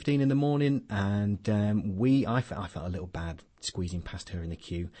 4:15 in the morning, and I felt a little bad squeezing past her in the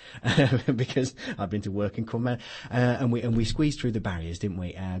queue because I'd been to work and come out, and we squeezed through the barriers, didn't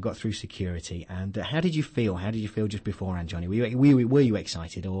we? Got through security. And how did you feel? How did you feel just beforehand, Johnny? Were you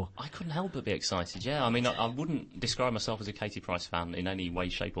excited or? I couldn't help but be excited. Yeah, I mean, I wouldn't describe myself as a Katie Price fan in any way,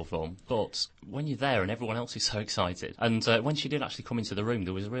 shape, or form. But when you're there and everyone else is so excited, and when she did actually come into the room,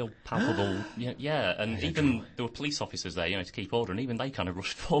 there was a real palpable, and even there were police officers there, to keep order, and even they kind of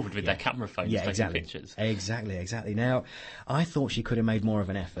rushed forward with their camera phones taking pictures. Exactly. Now, I thought she could have made more of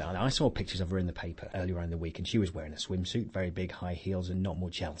an effort. I saw pictures of her in the paper earlier on in the week, and she was wearing a swimsuit, very big high heels, and not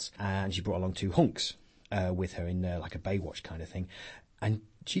much else. And she brought along two hunks with her in like a Baywatch kind of thing, and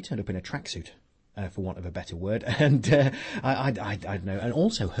she turned up in a tracksuit. For want of a better word, and I don't know. And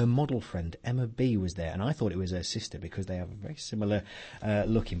also, her model friend Emma B was there, and I thought it was her sister because they have very similar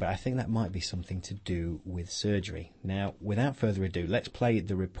looking. But I think that might be something to do with surgery. Now, without further ado, let's play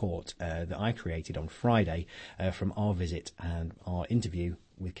the report that I created on Friday from our visit and our interview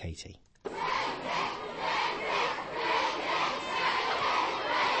with Katie.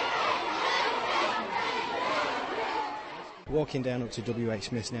 Walking down up to WH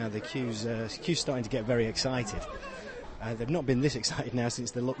Smith's now, the queue's starting to get very excited. They've not been this excited now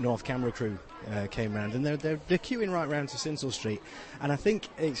since the Look North camera crew came round, and they're queuing right round to Sinsel Street. And I think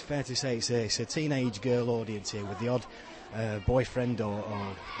it's fair to say it's a teenage girl audience here with the odd boyfriend or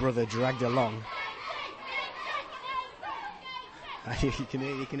brother dragged along. You can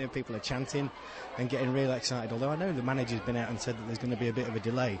hear people are chanting and getting real excited. Although I know the manager's been out and said that there's going to be a bit of a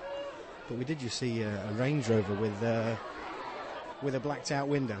delay, but we did just see a Range Rover with a blacked out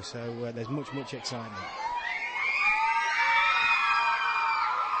window, so there's much excitement.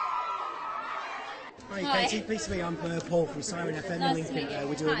 Hi Katie, pleased to meet you. I'm Paul from Siren FM in Lincoln.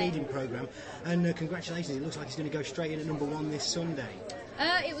 We do a reading programme, and congratulations, it looks like it's going to go straight in at number one this Sunday.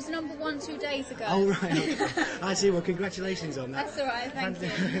 It was number 1 2 days ago. Oh, right. I see. Well, congratulations on that. That's all right, thank you.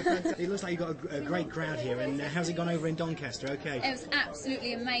 It looks like you've got a great crowd here. And how's it gone over in Doncaster? Okay. It was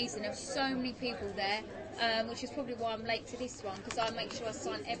absolutely amazing. There were so many people there, which is probably why I'm late to this one, because I make sure I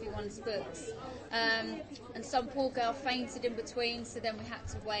sign everyone's books. And some poor girl fainted in between, so then we had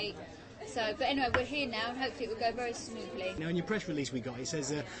to wait. So, but anyway, we're here now, and hopefully it will go very smoothly. Now, in your press release we got, it says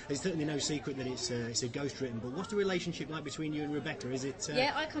there's certainly no secret that it's a ghost-written book. What's the relationship like between you and Rebecca? Is it?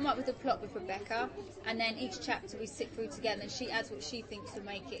 Yeah, I come up with a plot with Rebecca, and then each chapter we sit through together, and she adds what she thinks will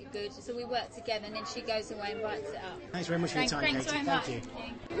make it good. So we work together, and then she goes away and writes it up. Thanks very much for your time, Thanks Katie. very much.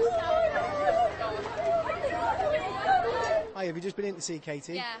 Thank you. Hi, have you just been in to see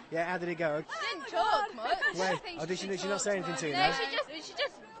Katie? Yeah. Yeah, how did it go? She didn't talk much. Wait, did she not say anything to you? No, she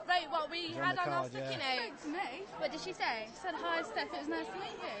just wrote what we had the on our card, sticky yeah. notes. What did she say? She said, hi Steph, it was nice to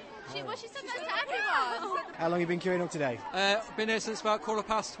meet you. She said that to everyone. How long have you been queuing up today? Been here since about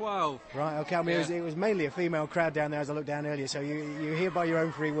 12:15. Right, okay. I mean, it was mainly a female crowd down there as I looked down earlier, so you're here by your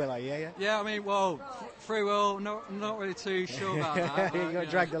own free will, are you? Yeah? Yeah, I mean, well, free will, not really too sure about that. You got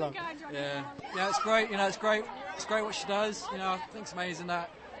dragged along. Yeah, it's great, it's great. It's great what she does, I think it's amazing that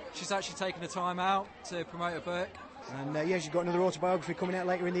she's actually taken the time out to promote her book. And she's got another autobiography coming out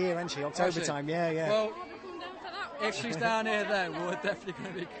later in the year, hasn't she? October time, yeah. Well, if she's down here then, we're definitely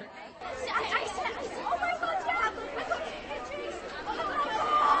going to be...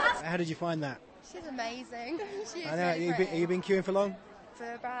 How did you find that? She's amazing. She is I know, really you been queuing for long?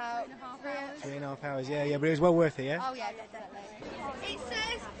 for about 3.5 hours, yeah, but it was well worth it, yeah? Oh yeah, definitely. It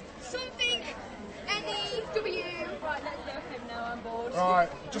says something NEW. Right, let's go home now, I'm bored. Right,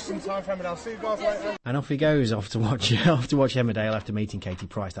 just in time for Emmerdale. I'll see you guys later. And off he goes off to watch Emmerdale after meeting Katie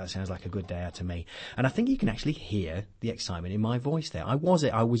Price. That sounds like a good day out to me. And I think you can actually hear the excitement in my voice there. I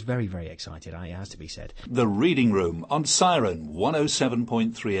was very, very excited. It has to be said. The Reading Room on Siren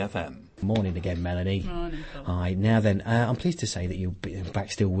 107.3 FM. Morning again, Melanie. Morning. Hi. Now then, I'm pleased to say that you're back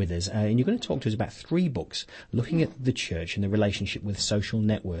still with us, and you're going to talk to us about 3 books looking at the church and the relationship with social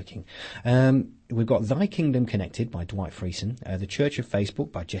networking. We've got Thy Kingdom Connected by Dwight Friesen, The Church of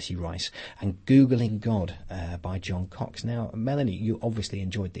Facebook by Jesse Rice, and Googling God by John Cox. Now, Melanie, you obviously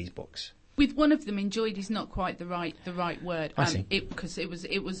enjoyed these books. With one of them, enjoyed is not quite the right word. I see. Because it was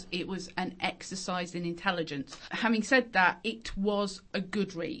an exercise in intelligence. Having said that, it was a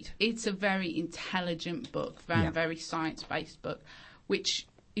good read. It's a very intelligent book, very science-based book, which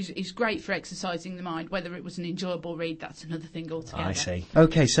is great for exercising the mind. Whether it was an enjoyable read, that's another thing altogether. I see.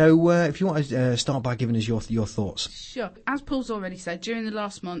 Okay, so if you want to start by giving us your thoughts. Sure. As Paul's already said, during the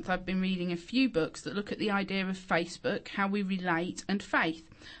last month I've been reading a few books that look at the idea of Facebook, how we relate, and faith.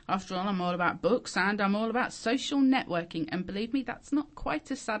 After all, I'm all about books and I'm all about social networking, and believe me, that's not quite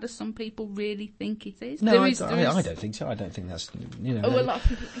as sad as some people really think it is. No, I don't think so. I don't think that's, a lot of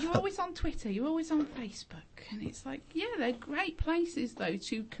people, you're always on Twitter, you're always on Facebook, and it's like, yeah, they're great places though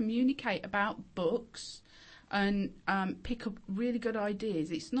to communicate about books and pick up really good ideas.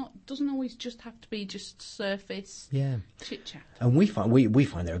 Doesn't always just have to be just surface chit chat. And we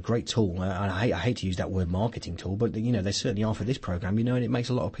find they're a great tool. And I hate to use that word marketing tool, but they certainly are for this programme. And it makes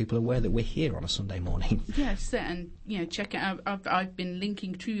a lot of people aware that we're here on a Sunday morning. Yes, and check it out. I've been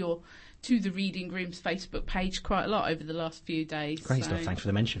linking to the Reading Room's Facebook page quite a lot over the last few days. Great stuff, thanks for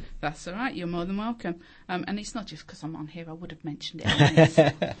the mention. That's all right, you're more than welcome. And it's not just because I'm on here, I would have mentioned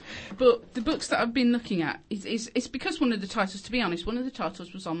it. But the books that I've been looking at, it's because one of the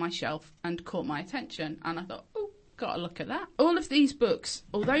titles was on my shelf and caught my attention, and I thought, oh, got to look at that. All of these books,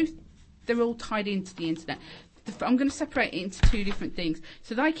 although they're all tied into the internet, I'm going to separate it into 2 different things.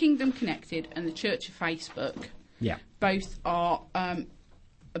 So Thy Kingdom Connected and The Church of Facebook, both are...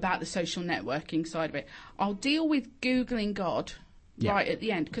 about the social networking side of it. I'll deal with Googling God right at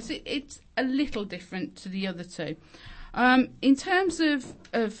the end, because it's a little different to the other 2. In terms of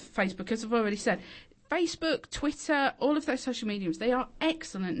Facebook, as I've already said, Facebook, Twitter, all of those social mediums, they are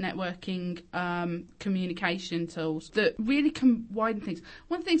excellent networking communication tools that really can widen things.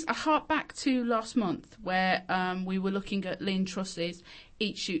 One of the things, I hark back to last month where we were looking at Lynn Truss's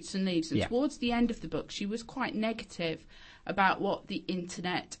Eat, Shoots and Leaves, and towards the end of the book she was quite negative about what the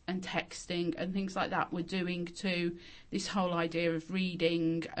internet and texting and things like that were doing to this whole idea of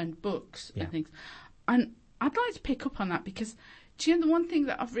reading and books and things. And I'd like to pick up on that because, the one thing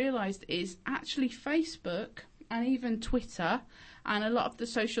that I've realised is actually Facebook and even Twitter and a lot of the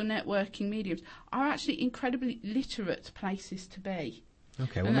social networking mediums are actually incredibly literate places to be.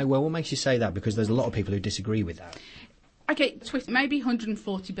 Okay, what makes you say that? Because there's a lot of people who disagree with that. Okay, Twitter, maybe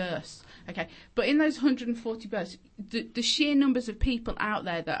 140 bursts. Okay, but in those 140 bursts, the sheer numbers of people out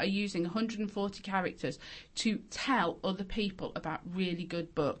there that are using 140 characters to tell other people about really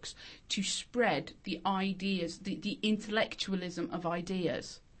good books, to spread the ideas, the intellectualism of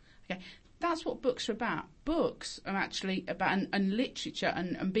ideas. Okay, that's what books are about. Books are actually about, and literature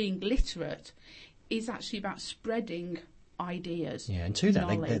and being literate is actually about spreading ideas. Yeah, and to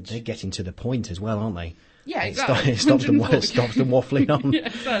that, they're getting to the point as well, aren't they? Yeah, exactly. It stops them waffling on. Yeah,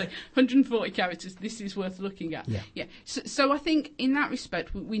 exactly. 140 characters, this is worth looking at. Yeah. So I think in that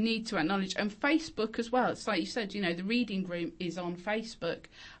respect, we need to acknowledge, and Facebook as well. It's like you said, the reading room is on Facebook.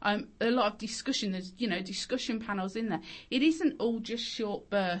 A lot of discussion, there's, discussion panels in there. It isn't all just short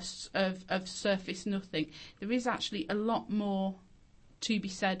bursts of surface nothing. There is actually a lot more to be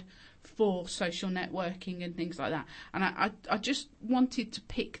said for social networking and things like that. And I just wanted to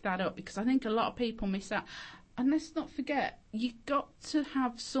pick that up because I think a lot of people miss out. And let's not forget, you've got to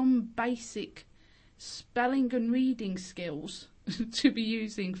have some basic spelling and reading skills to be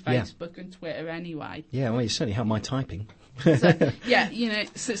using Facebook and Twitter anyway. Yeah, well, you certainly helped my typing. So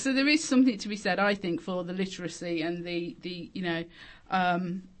there is something to be said, I think, for the literacy and the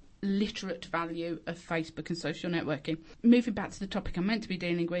literate value of Facebook and social networking. Moving back to the topic I'm meant to be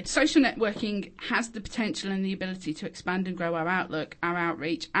dealing with, social networking has the potential and the ability to expand and grow our outlook, our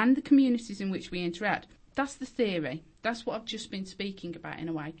outreach, and the communities in which we interact. That's the theory. That's what I've just been speaking about in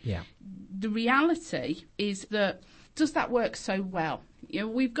a way. Yeah. The reality is that, does that work so well?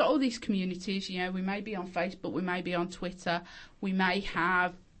 We've got all these communities, we may be on Facebook, we may be on Twitter, we may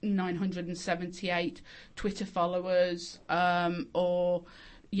have 978 Twitter followers, or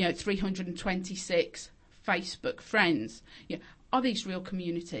 326 Facebook friends. Are these real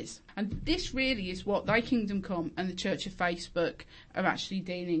communities? And this really is what Thy Kingdom Come and the Church of Facebook are actually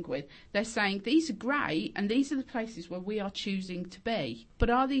dealing with. They're saying these are great and these are the places where we are choosing to be. But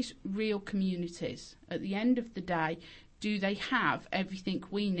are these real communities? At the end of the day, do they have everything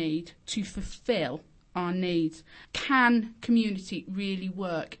we need to fulfil our needs? Can community really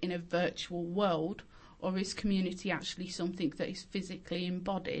work in a virtual world? Or is community actually something that is physically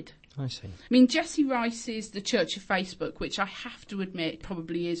embodied? I see. I mean, Jessie Rice's The Church of Facebook, which I have to admit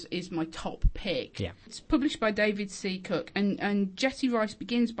probably is my top pick. Yeah. It's published by David C. Cook, and Jessie Rice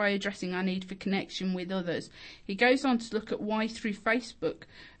begins by addressing our need for connection with others. He goes on to look at why through Facebook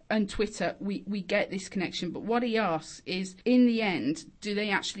and Twitter we get this connection, but what he asks is, in the end, do they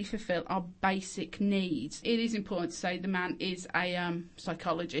actually fulfil our basic needs? It is important to say the man is a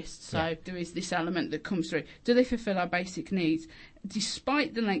psychologist, so there is this element that comes through. Do they fulfil our basic needs?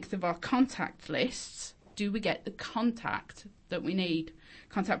 Despite the length of our contact lists, do we get the contact that we need?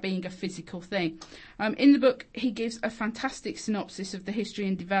 Contact being a physical thing. In the book, he gives a fantastic synopsis of the history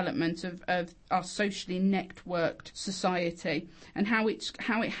and development of our socially networked society and how it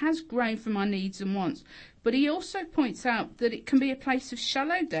has grown from our needs and wants. But he also points out that it can be a place of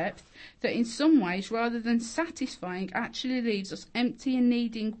shallow depth that in some ways, rather than satisfying, actually leaves us empty and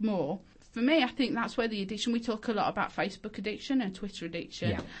needing more. For me, I think that's where the addiction, we talk a lot about Facebook addiction and Twitter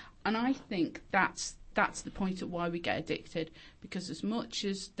addiction, and I think that's the point of why we get addicted, because as much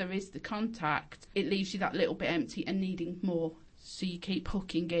as there is the contact, it leaves you that little bit empty and needing more. So you keep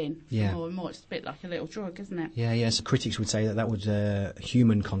hooking in for more and more. It's a bit like a little drug, isn't it? Yeah. So critics would say that would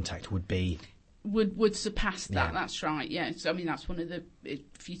human contact would be would surpass that. That's right. Yeah. So I mean, that's one of the,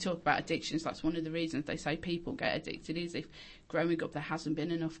 if you talk about addictions, that's one of the reasons they say people get addicted is if growing up there hasn't been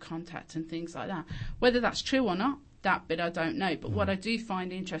enough contact and things like that. Whether that's true or not, that bit I don't know. But what I do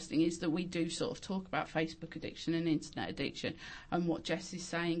find interesting is that we do sort of talk about Facebook addiction and internet addiction, and what Jess is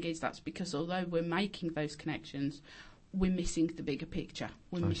saying is that's because although we're making those connections, we're missing the bigger picture.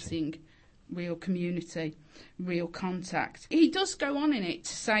 We're missing real community, real contact. He does go on in it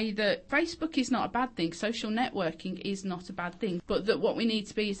to say that Facebook is not a bad thing, social networking is not a bad thing, but that what we need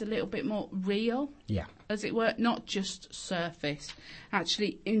to be is a little bit more real, as it were, not just surface,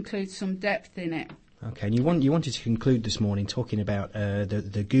 actually include some depth in it. Okay, and you wanted to conclude this morning talking about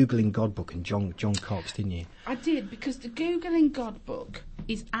the Googling God book and John Cox, didn't you? I did, because the Googling God book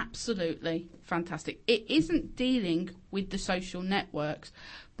is absolutely fantastic. It isn't dealing with the social networks,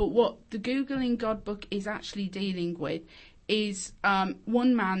 but what the Googling God book is actually dealing with is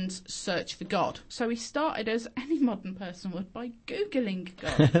one man's search for God. So he started, as any modern person would, by Googling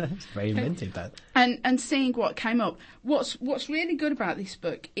God. That's very inventive, that. And seeing what came up. What's really good about this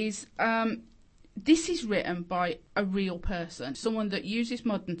book is this is written by a real person, someone that uses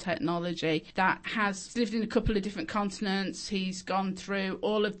modern technology, that has lived in a couple of different continents. He's gone through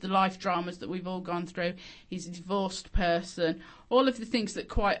all of the life dramas that we've all gone through. He's a divorced person, all of the things that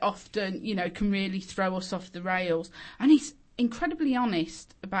quite often, can really throw us off the rails. And he's incredibly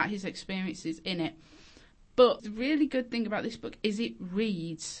honest about his experiences in it. But the really good thing about this book is it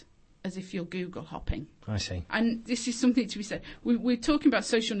reads as if you're Google hopping. I see. And this is something to be said. We're talking about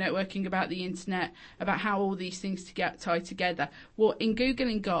social networking, about the internet, about how all these things tie together. Well, in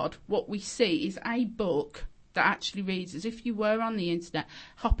Googling God, what we see is a book that actually reads as if you were on the internet,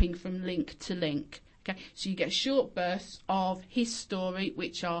 hopping from link to link. Okay, so you get short bursts of his story,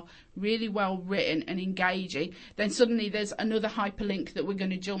 which are really well written and engaging. Then suddenly there's another hyperlink that we're going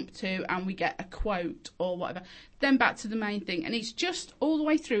to jump to, and we get a quote or whatever. Then back to the main thing, and it's just all the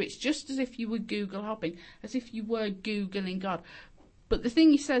way through. It's just as if you were Google hopping, as if you were Googling God. But the thing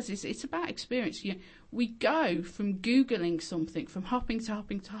he says is it's about experience. We go from Googling something, from hopping to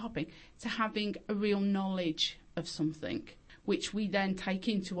hopping to hopping, to having a real knowledge of something, which we then take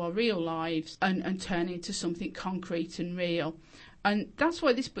into our real lives and turn into something concrete and real. And that's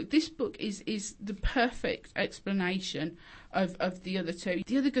why this book is the perfect explanation of the other two.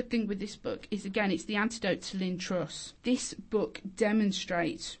 The other good thing with this book is, again, it's the antidote to Lynn Truss. This book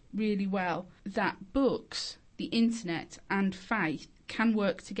demonstrates really well that books, the internet and faith can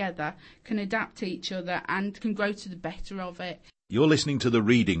work together, can adapt to each other, and can grow to the better of it. You're listening to The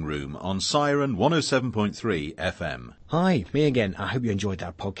Reading Room on Siren 107.3 FM. Hi, me again. I hope you enjoyed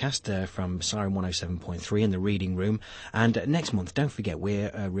that podcast from Siren 107.3 in The Reading Room. And next month, don't forget,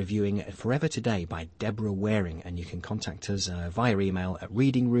 we're reviewing Forever Today by Deborah Waring, and you can contact us via email at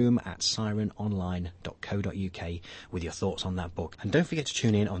readingroom@sirenonline.co.uk with your thoughts on that book. And don't forget to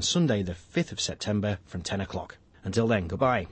tune in on Sunday the 5th of September from 10 o'clock. Until then, goodbye.